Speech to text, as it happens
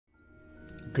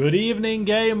Good evening,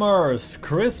 gamers!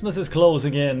 Christmas is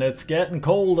closing in, it's getting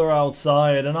colder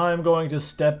outside, and I'm going to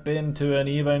step into an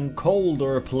even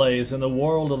colder place in the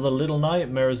world of the Little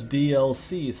Nightmares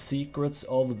DLC, Secrets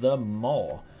of the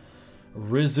Maw.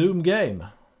 Resume game.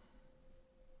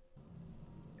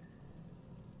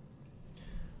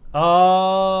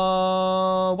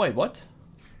 Wait, what?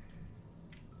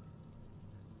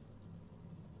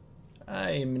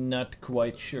 I'm not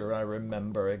quite sure I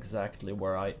remember exactly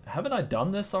where I... Haven't I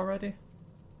done this already?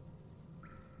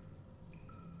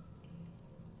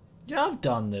 Yeah, I've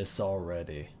done this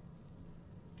already.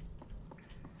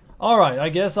 Alright, I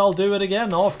guess I'll do it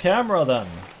again off camera then.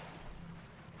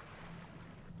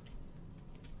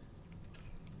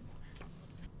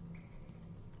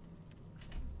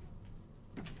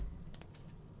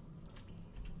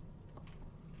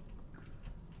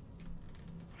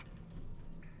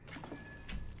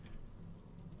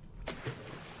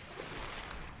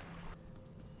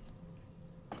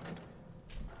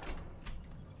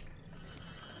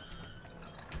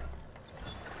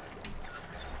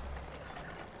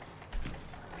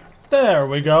 There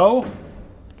we go.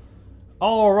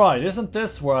 Alright, isn't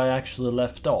this where I actually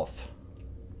left off?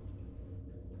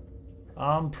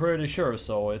 I'm pretty sure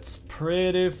so. It's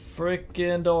pretty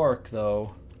freaking dark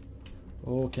though.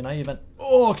 Oh, can I even...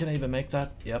 Oh, can I even make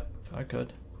that? Yep, I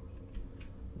could.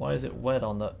 Why is it wet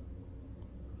on the...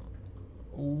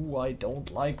 Ooh, I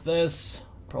don't like this.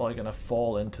 Probably gonna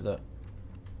fall into the...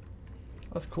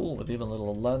 That's cool with even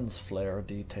little lens flare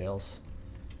details.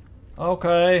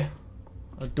 Okay.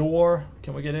 A door.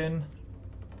 Can we get in?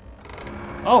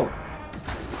 Oh!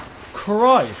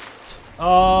 Christ!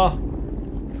 Oh,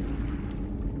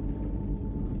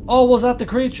 was that the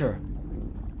creature?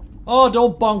 Oh,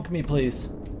 don't bunk me, please.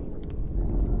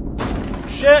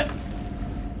 Shit!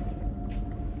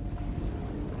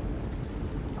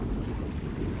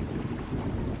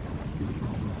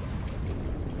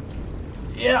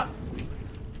 Yeah!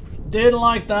 Didn't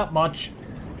like that much.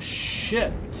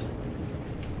 Shit.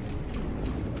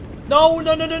 No,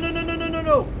 no, no, no, no, no, no, no, no,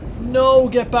 no! No,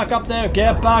 get back up there,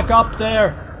 get back up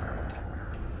there!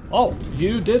 Oh,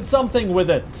 you did something with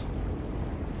it.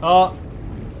 Alright,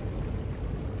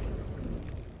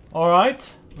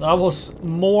 that was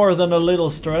more than a little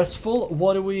stressful.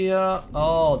 What do we,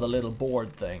 oh, the little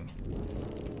board thing.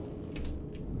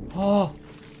 Oh.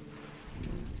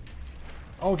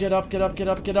 Oh, get up, get up, get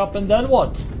up, get up, and then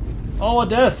what? Oh, a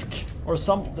desk! Or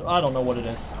something, I don't know what it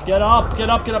is. Get up, get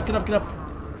up, get up, get up, get up.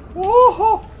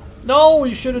 Woohoo! No,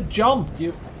 you should have jumped,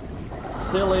 you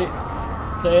silly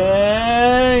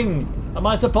thing! Am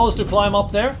I supposed to climb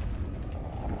up there?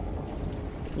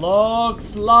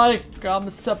 Looks like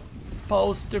I'm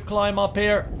supposed to climb up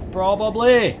here.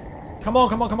 Probably. Come on,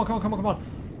 come on, come on, come on, come on, come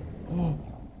on.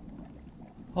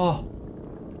 Oh.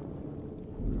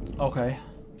 Okay.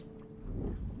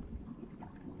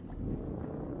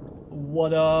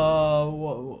 What?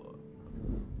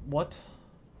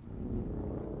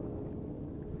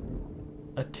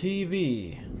 A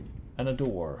TV and a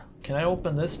door. Can I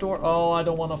open this door? Oh, I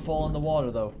don't want to fall in the water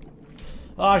though.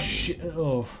 Ah, shit.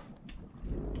 Oh.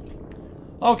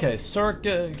 Okay,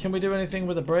 circuit. Can we do anything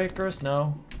with the breakers?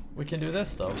 No. We can do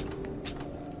this though.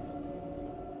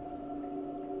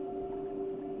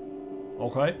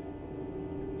 Okay.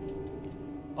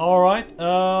 Alright,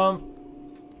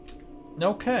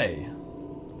 okay.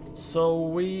 So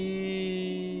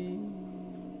we...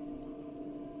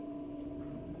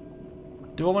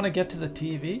 Do I want to get to the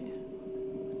TV?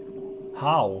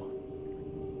 How?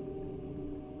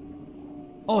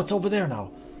 Oh, it's over there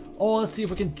now. Oh, let's see if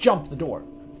we can jump the door.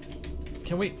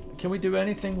 Can we do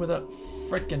anything with a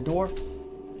frickin' door?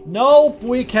 Nope,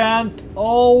 we can't.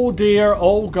 Oh dear,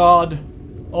 oh god.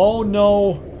 Oh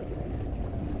no.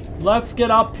 Let's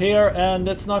get up here and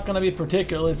it's not gonna be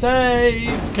particularly safe.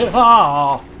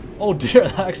 Ah! Oh dear,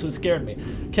 that actually scared me.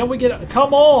 Can we get...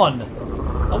 Come on!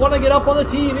 I want to get up on the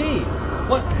TV.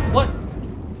 What? What?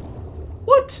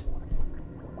 What?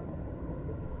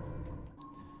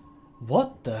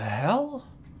 What the hell?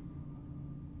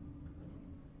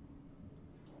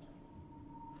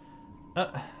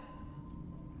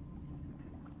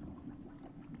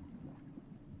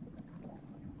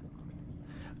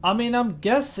 I mean, I'm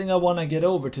guessing I want to get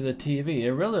over to the TV.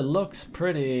 It really looks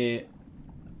pretty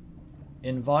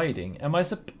inviting. Am I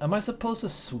supposed to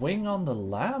swing on the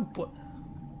lamp? What?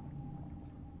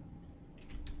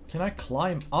 Can I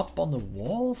climb up on the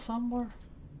wall somewhere?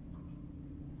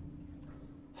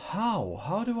 How?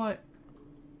 How do I...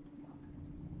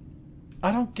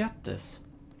 I don't get this.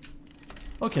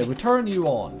 Okay, we turn you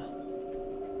on.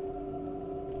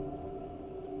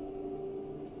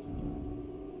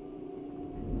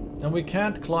 And we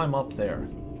can't climb up there.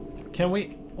 Can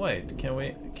we... Wait, can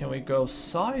we go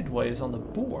sideways on the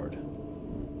board?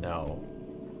 No.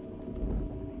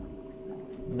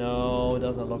 No, it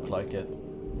doesn't look like it.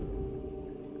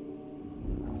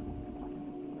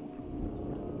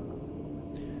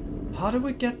 How do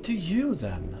we get to you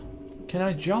then? Can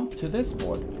I jump to this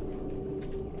board?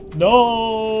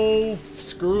 No!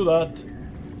 Screw that.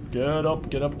 Get up,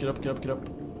 get up, get up, get up, get up.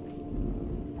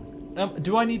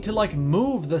 Do I need to like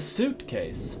move the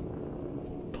suitcase?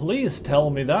 Please tell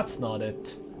me that's not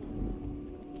it.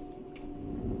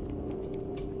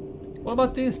 What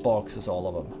about these boxes, all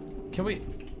of them? Can we...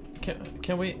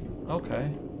 Can we...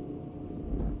 Okay.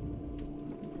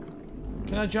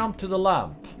 Can I jump to the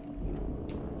lamp?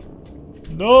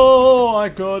 No, I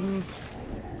couldn't.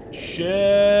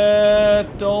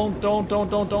 Shit. Don't.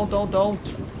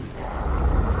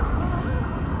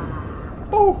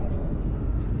 Oh.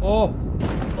 Oh.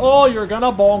 Oh, you're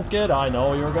gonna bonk it. I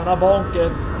know you're gonna bonk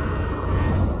it.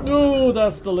 Ooh,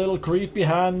 that's the little creepy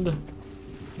hand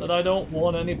that I don't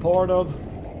want any part of.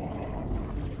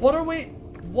 What are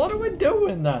we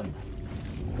doing then?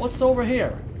 What's over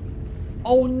here?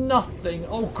 Oh, nothing.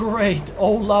 Oh, great.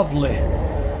 Oh, lovely.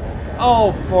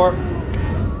 Oh, for...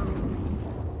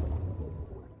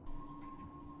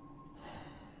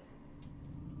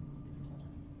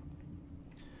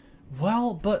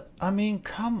 Well, but, I mean,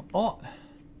 come on.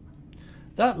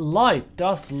 That light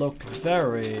does look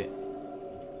very...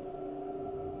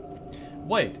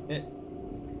 Wait,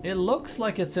 it looks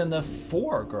like it's in the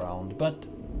foreground, but...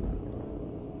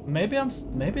 Maybe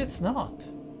it's not.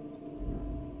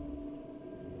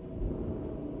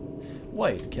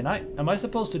 Wait, am I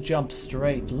supposed to jump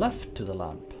straight left to the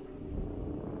lamp?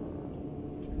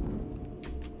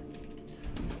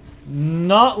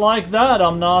 Not like that,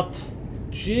 I'm not.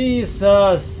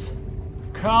 Jesus.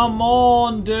 Come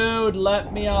on, dude,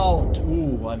 let me out.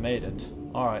 Ooh, I made it.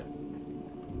 Alright.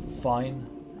 Fine.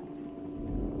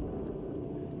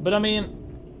 But I mean,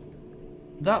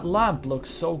 that lamp looks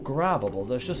so grabbable.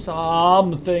 There's just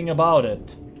something about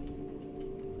it.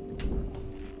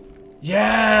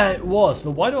 Yeah, it was.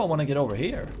 But why do I want to get over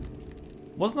here?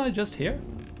 Wasn't I just here?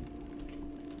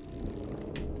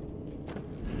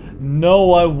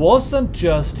 No, I wasn't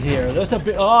just here. There's a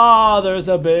big... Ah, there's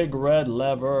a big red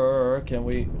lever. Can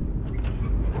we...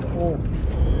 Oh.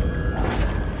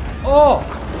 Oh!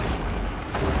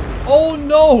 Oh,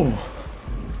 no!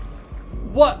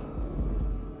 What?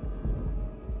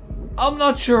 I'm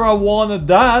not sure I wanted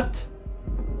that.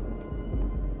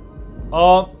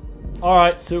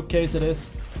 Alright, suitcase it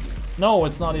is. No,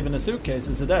 it's not even a suitcase,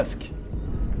 it's a desk.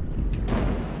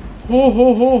 Ho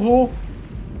ho ho ho.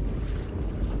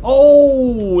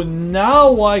 Oh,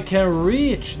 now I can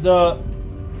reach the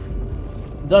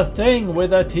thing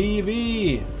with a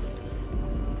TV.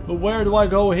 But where do I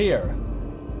go here?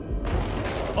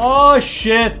 Oh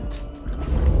shit!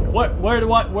 Where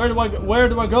do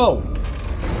I go?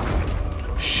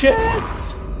 Shit!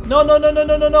 No!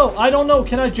 I don't know.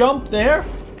 Can I jump there?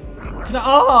 Can I?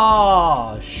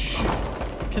 Ah, shit!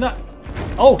 Can I?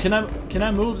 Oh, can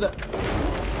I move that?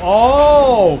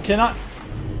 Oh, can I?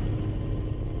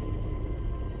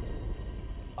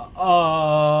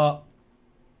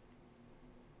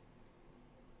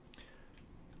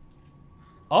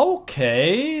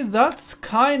 Okay, that's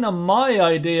kind of my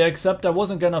idea, except I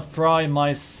wasn't gonna fry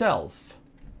myself.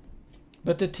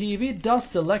 But the TV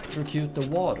does electrocute the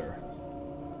water.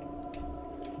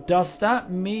 Does that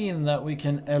mean that we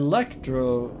can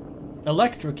electrocute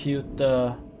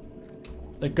the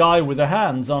guy with the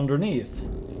hands underneath?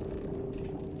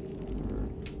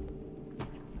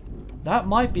 That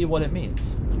might be what it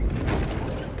means.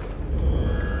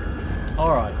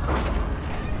 Alright.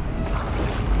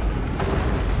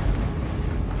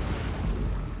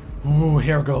 Ooh,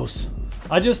 here goes.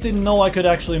 I just didn't know I could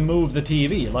actually move the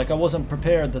TV. Like, I wasn't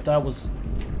prepared that that was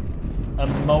a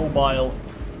mobile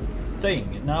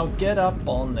thing. Now get up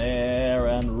on there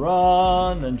and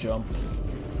run and jump.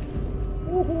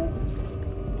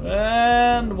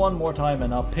 And one more time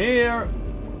and up here.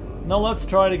 Now let's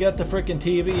try to get the freaking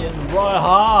TV in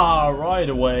right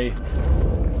away.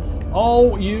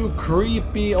 Oh, you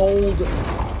creepy old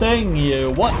thing,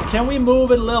 you. What? Can we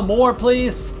move it a little more,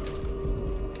 please?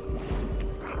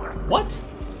 What?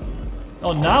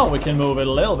 Oh, now we can move it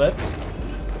a little bit.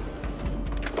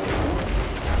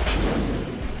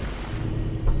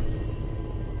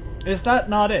 Is that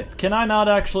not it? Can I not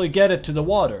actually get it to the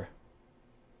water?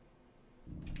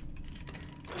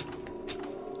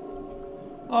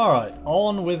 Alright,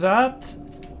 on with that.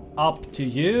 Up to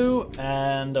you,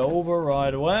 and over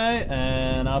right away,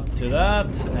 and up to that,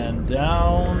 and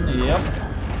down, yep.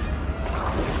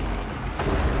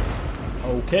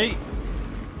 Okay.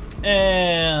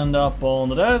 And up on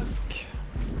the desk.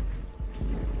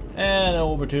 And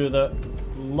over to the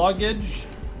luggage.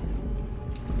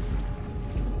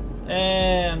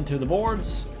 And to the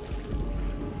boards.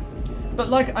 But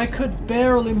like, I could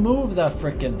barely move that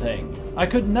frickin' thing. I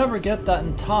could never get that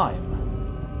in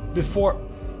time. Before...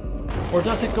 Or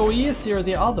does it go easier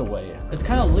the other way? It's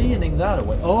kind of leaning that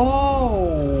way.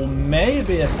 Oh,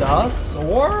 maybe it does.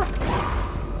 Or...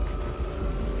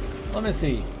 Let me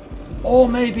see. Oh,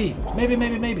 maybe.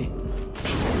 Maybe.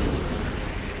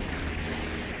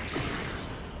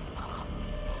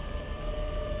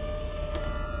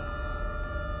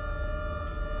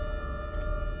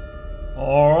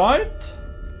 Alright.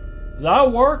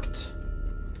 That worked.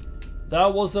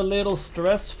 That was a little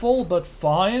stressful, but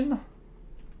fine.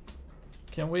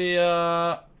 Can we,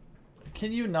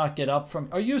 can you not get up from...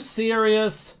 Are you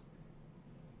serious?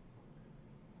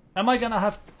 Am I gonna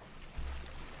have...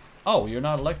 Oh, you're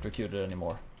not electrocuted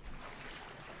anymore.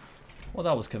 Well,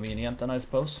 that was convenient then, I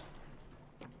suppose.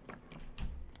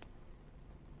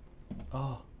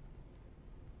 Oh.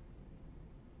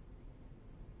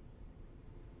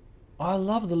 I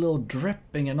love the little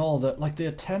dripping and all that. Like, the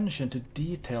attention to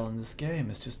detail in this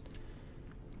game is just...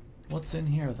 What's in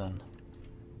here then?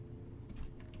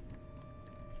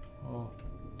 Oh.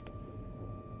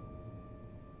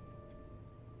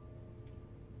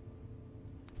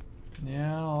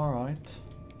 Yeah, alright.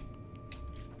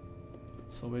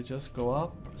 So we just go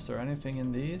up. Is there anything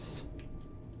in these?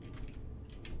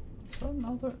 Is there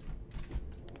another?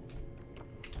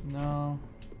 No.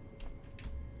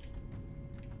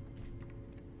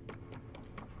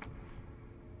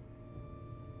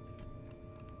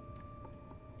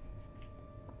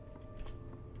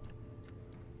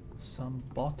 Some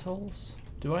bottles?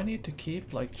 Do I need to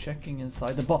keep like checking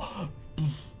inside the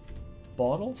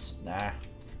bottles? Nah.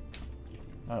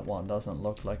 That one doesn't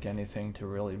look like anything to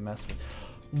really mess with.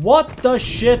 What the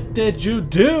shit did you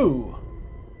do?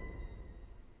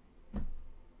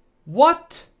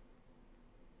 What?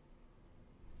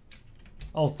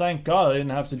 Oh, thank God I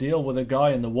didn't have to deal with a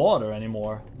guy in the water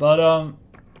anymore. But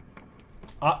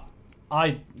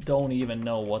I don't even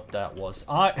know what that was.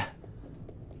 I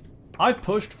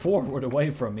pushed forward away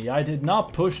from me. I did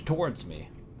not push towards me.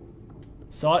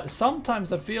 So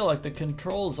sometimes I feel like the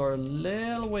controls are a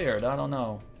little weird. I don't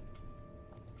know.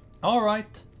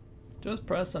 Alright. Just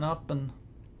pressing up and...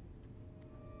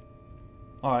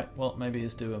 Alright, well, maybe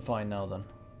he's doing fine now then.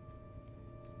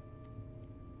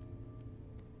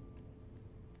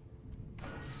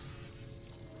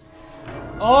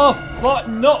 Oh, fuck,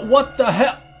 no, what the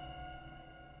hell?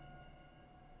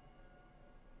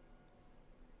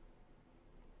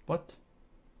 What?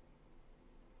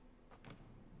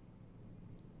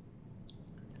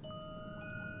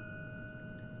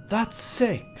 That's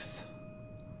 6.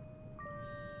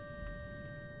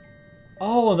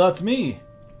 Oh, that's me.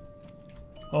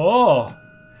 Oh.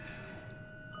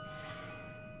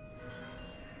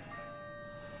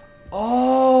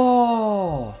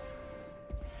 Oh.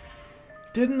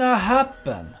 Didn't that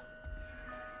happen?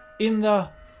 Didn't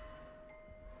that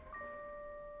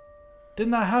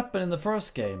happen in the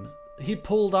first game? He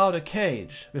pulled out a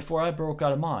cage before I broke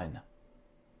out of mine.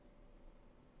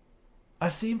 I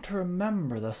seem to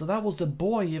remember that. So that was the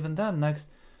boy even then. Next.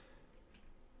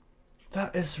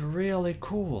 That is really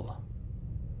cool.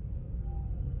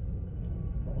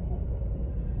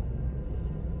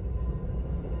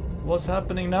 What's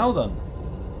happening now then?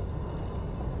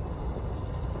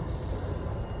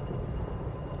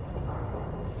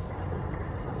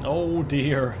 Oh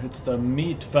dear, it's the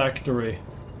meat factory.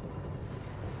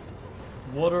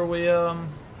 What are we, Am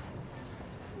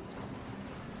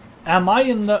I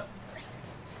in the...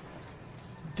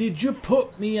 Did you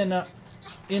put me in a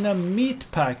meat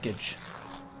package?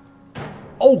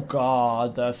 Oh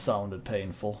God, that sounded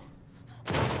painful.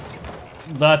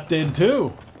 That did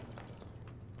too.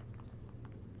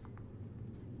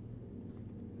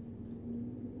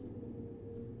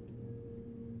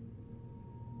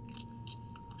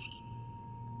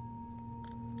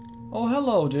 Oh,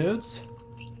 hello, dudes.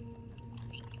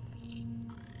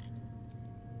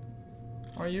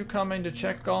 Are you coming to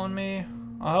check on me?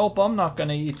 I hope I'm not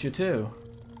gonna eat you too.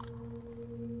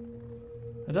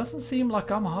 It doesn't seem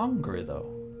like I'm hungry though.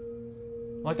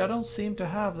 Like I don't seem to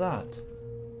have that.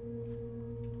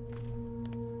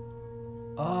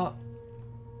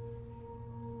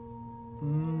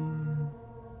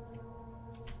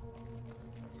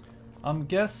 I'm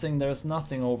guessing there's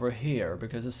nothing over here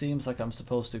because it seems like I'm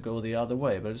supposed to go the other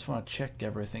way, but I just want to check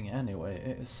everything anyway.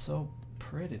 It is so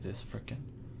pretty, this frickin'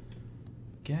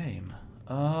 game.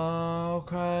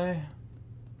 Okay.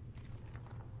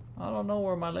 I don't know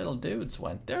where my little dudes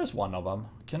went. There's one of them.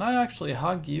 Can I actually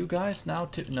hug you guys now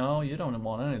too? No, you don't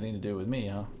want anything to do with me,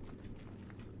 huh?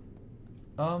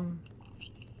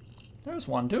 There's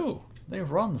one too. They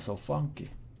run so funky.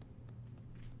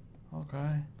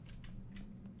 Okay.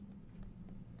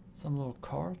 Some little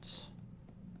carts.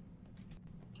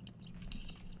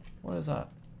 What is that?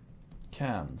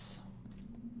 Cans.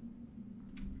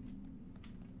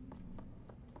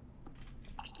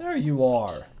 There you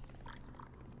are.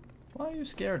 Why are you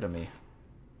scared of me?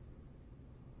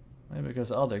 Maybe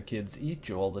because other kids eat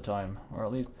you all the time. Or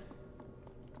at least...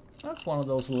 That's one of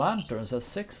those lanterns that's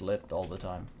 6 lit all the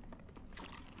time.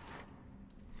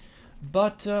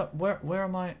 But, where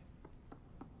am I?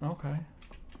 Okay.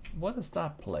 What is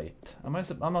that plate? I'm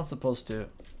not supposed to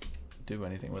do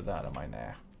anything with that, am I?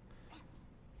 Nah.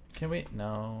 Can we?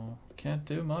 No. Can't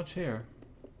do much here.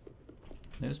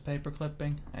 Newspaper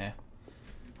clipping? Eh.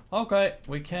 Okay,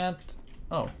 we can't...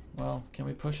 Oh, well, can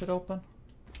we push it open?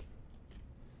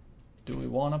 Do we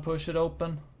want to push it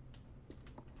open?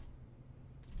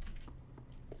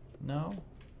 No?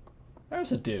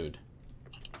 There's a dude.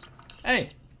 Hey!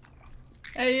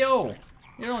 Hey, yo!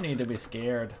 You don't need to be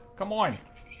scared. Come on.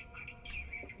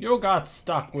 You got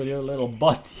stuck with your little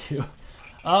butt, you.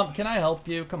 Can I help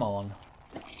you? Come on.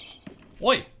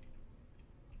 Oi!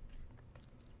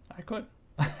 I could.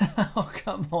 Oh,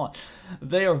 come on.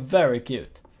 They are very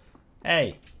cute.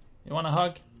 Hey, you want a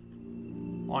hug?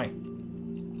 Oi.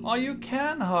 Oh, you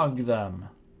can hug them.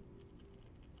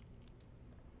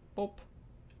 Boop.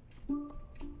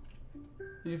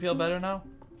 Do you feel better now?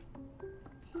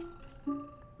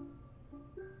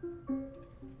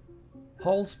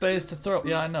 Hold space to throw.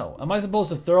 Yeah, I know. Am I supposed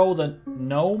to throw the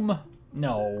gnome?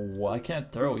 No, I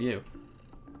can't throw you.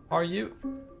 Are you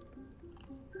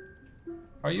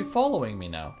following me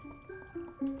now?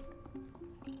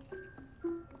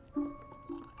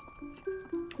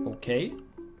 Okay.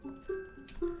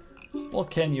 Well,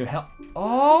 can you help?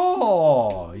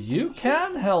 Oh, you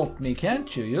can help me,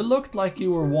 can't you? You looked like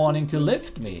you were wanting to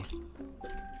lift me.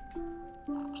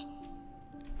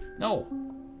 No.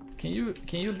 Can you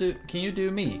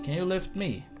do me? Can you lift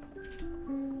me?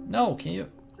 No, can you?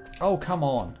 Oh, come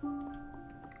on.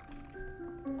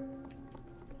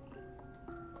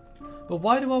 But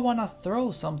why do I want to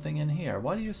throw something in here?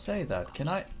 Why do you say that? Can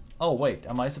I? Oh wait,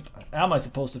 am I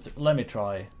supposed to? Let me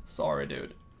try. Sorry,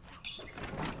 dude.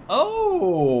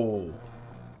 Oh,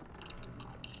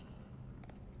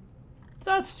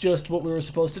 that's just what we were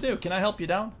supposed to do. Can I help you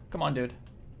down? Come on, dude.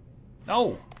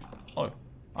 Oh, oh,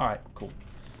 all right, cool.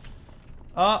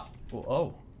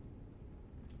 Oh.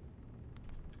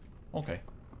 Okay.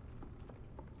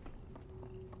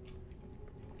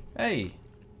 Hey,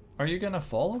 are you gonna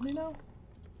follow me now?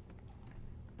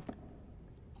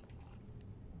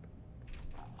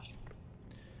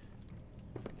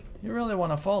 You really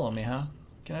want to follow me, huh?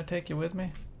 Can I take you with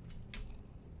me?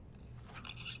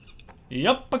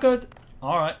 Yup, I could.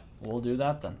 Alright, we'll do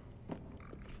that then.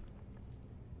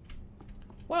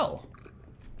 Well.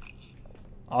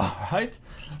 Alright,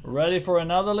 ready for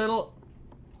another little...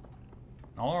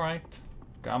 Alright,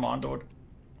 come on, dude.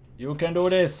 You can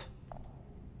do this.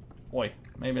 Wait,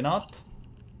 maybe not.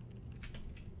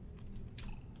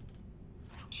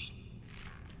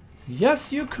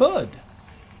 Yes, you could.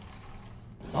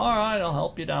 Alright, I'll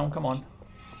help you down, come on.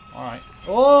 Alright.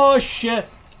 Oh, shit!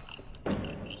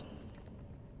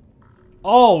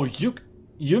 Oh,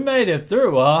 you made it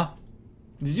through, huh?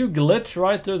 Did you glitch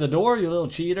right through the door, you little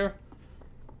cheater?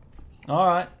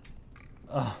 Alright.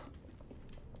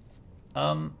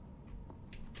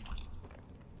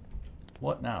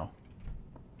 What now?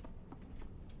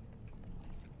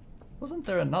 Wasn't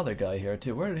there another guy here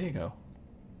too? Where did he go?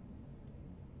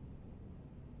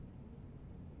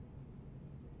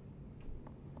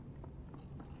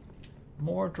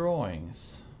 More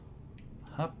drawings.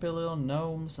 Happy little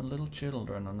gnomes and little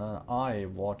children and an eye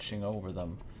watching over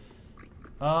them.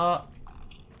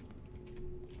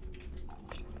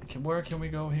 Where can we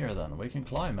go here then? We can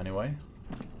climb anyway.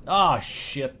 Ah,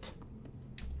 shit.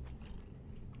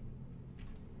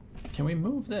 Can we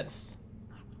move this?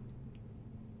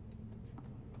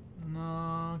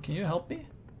 No, can you help me?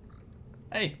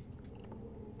 Hey.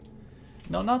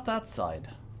 No, not that side.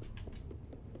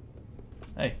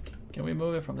 Hey, can we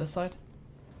move it from this side?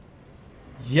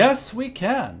 Yes, we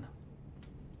can.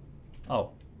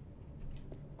 Oh.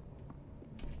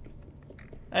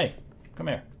 Hey, come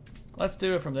here. Let's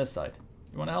do it from this side.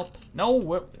 You want to help? No,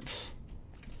 we're...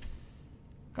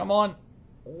 Come on.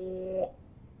 Oh.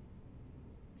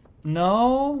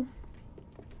 No.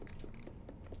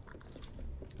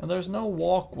 And there's no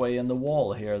walkway in the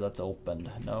wall here that's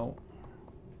opened. No.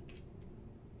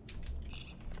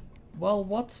 Well,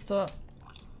 what's the...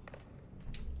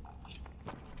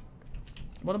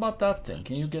 What about that thing?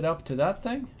 Can you get up to that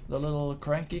thing? The little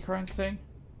cranky crank thing?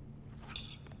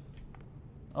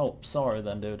 Oh, sorry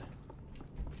then, dude.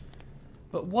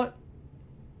 But what...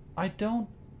 I don't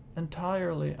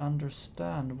entirely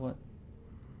understand what...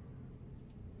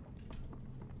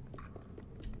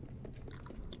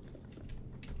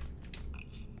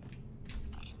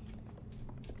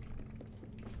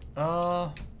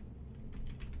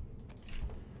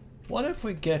 What if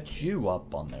we get you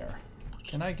up on there?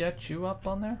 Can I get you up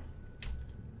on there?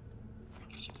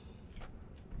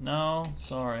 No,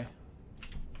 sorry.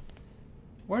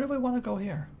 Where do we want to go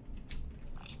here?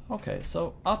 Okay,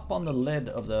 so up on the lid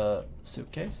of the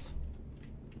suitcase.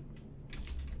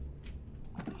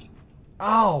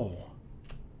 Ow!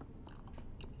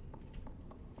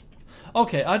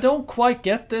 Okay, I don't quite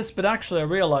get this, but actually I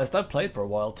realized I've played for a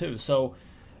while too, so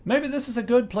maybe this is a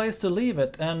good place to leave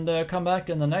it and come back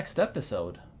in the next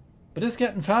episode. But it's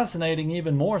getting fascinating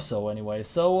even more so anyway,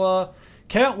 so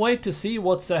can't wait to see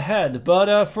what's ahead.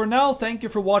 But for now, thank you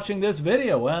for watching this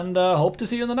video, and hope to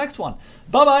see you in the next one.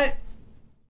 Bye-bye!